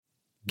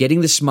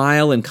Getting the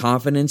smile and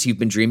confidence you've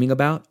been dreaming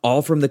about,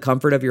 all from the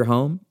comfort of your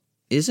home,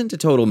 isn't a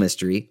total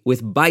mystery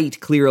with Byte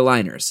clear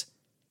aligners.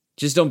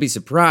 Just don't be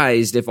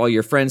surprised if all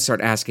your friends start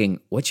asking,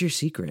 "What's your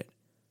secret?"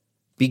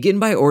 Begin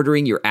by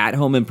ordering your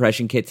at-home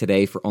impression kit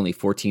today for only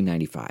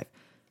 $14.95.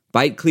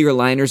 Byte clear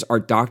aligners are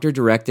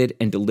doctor-directed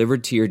and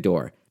delivered to your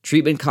door.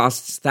 Treatment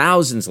costs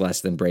thousands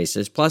less than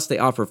braces, plus they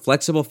offer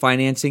flexible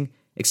financing,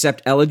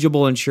 accept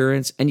eligible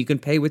insurance, and you can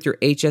pay with your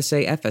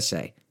HSA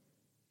FSA.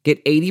 Get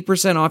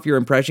 80% off your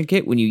impression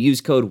kit when you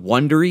use code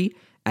WONDERY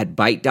at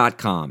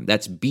Byte.com.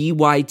 That's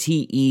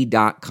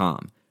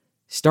BYTE.com.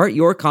 Start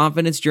your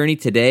confidence journey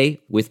today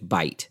with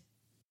Byte.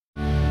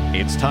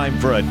 It's time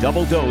for a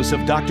double dose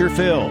of Dr.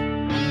 Phil.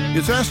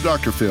 It's Ask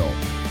Dr. Phil.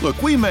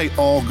 Look, we may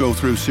all go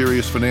through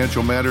serious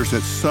financial matters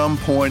at some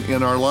point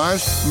in our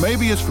lives.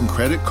 Maybe it's from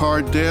credit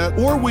card debt,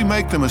 or we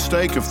make the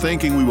mistake of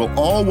thinking we will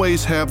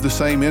always have the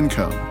same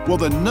income. Well,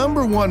 the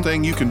number one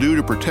thing you can do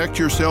to protect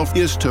yourself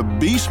is to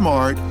be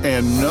smart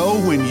and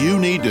know when you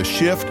need to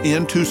shift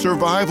into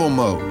survival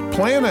mode.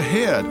 Plan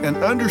ahead and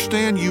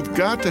understand you've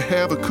got to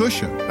have a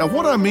cushion. Now,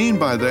 what I mean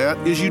by that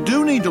is you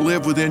do need to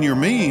live within your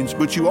means,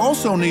 but you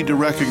also need to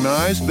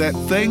recognize that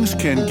things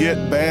can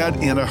get bad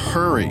in a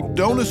hurry.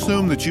 Don't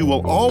assume that you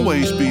will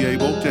always be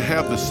able to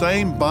have the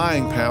same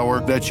buying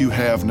power that you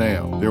have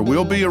now. There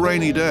will be a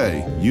rainy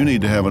day. You need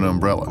to have an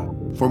umbrella.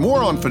 For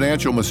more on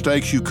financial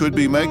mistakes you could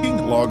be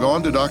making, log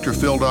on to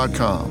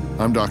drphil.com.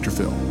 I'm Dr.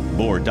 Phil.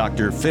 More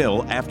Dr.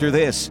 Phil after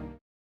this.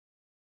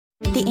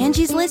 The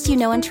Angie's List you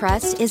know and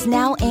trust is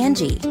now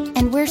Angie,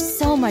 and we're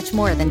so much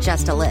more than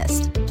just a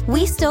list.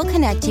 We still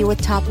connect you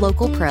with top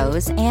local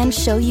pros and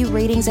show you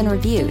ratings and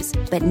reviews,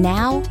 but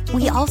now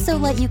we also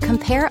let you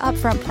compare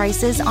upfront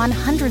prices on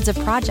hundreds of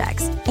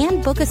projects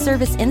and book a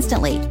service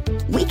instantly.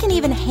 We can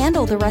even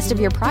handle the rest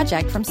of your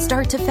project from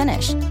start to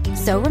finish.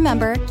 So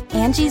remember,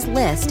 Angie's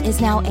List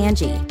is now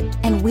Angie,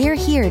 and we're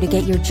here to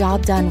get your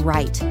job done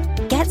right.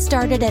 Get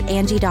started at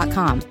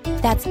Angie.com.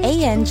 That's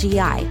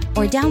ANGI,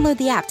 or download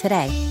the app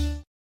today.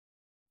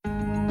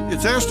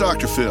 It's Ask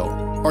Dr. Phil.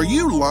 Are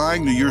you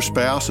lying to your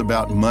spouse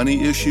about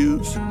money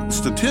issues?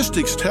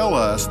 Statistics tell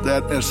us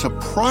that a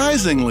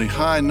surprisingly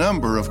high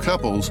number of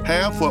couples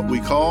have what we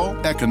call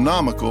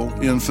economical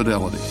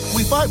infidelity.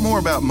 We fight more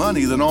about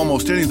money than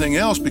almost anything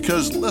else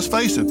because, let's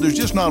face it, there's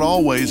just not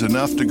always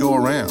enough to go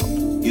around.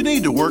 You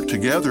need to work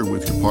together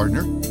with your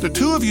partner. The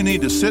two of you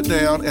need to sit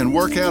down and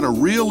work out a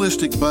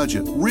realistic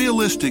budget,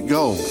 realistic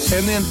goals,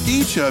 and then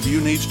each of you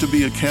needs to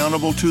be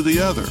accountable to the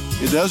other.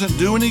 It doesn't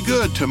do any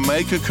good to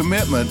make a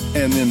commitment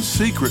and then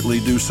secretly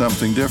do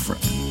something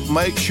different.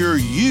 Make sure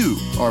you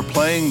are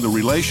playing the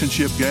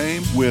relationship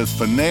game with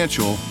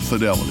financial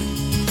fidelity.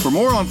 For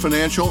more on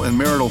financial and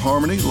marital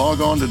harmony,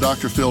 log on to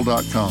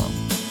drphil.com.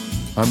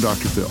 I'm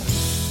Dr. Phil.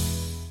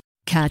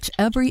 Catch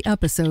every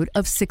episode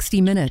of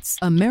 60 Minutes,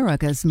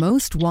 America's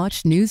most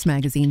watched news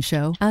magazine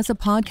show, as a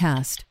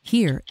podcast.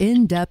 Hear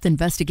in-depth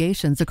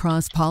investigations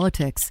across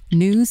politics,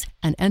 news,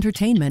 and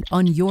entertainment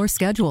on your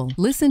schedule.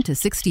 Listen to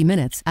 60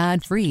 Minutes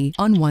ad-free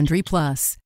on Wondery Plus.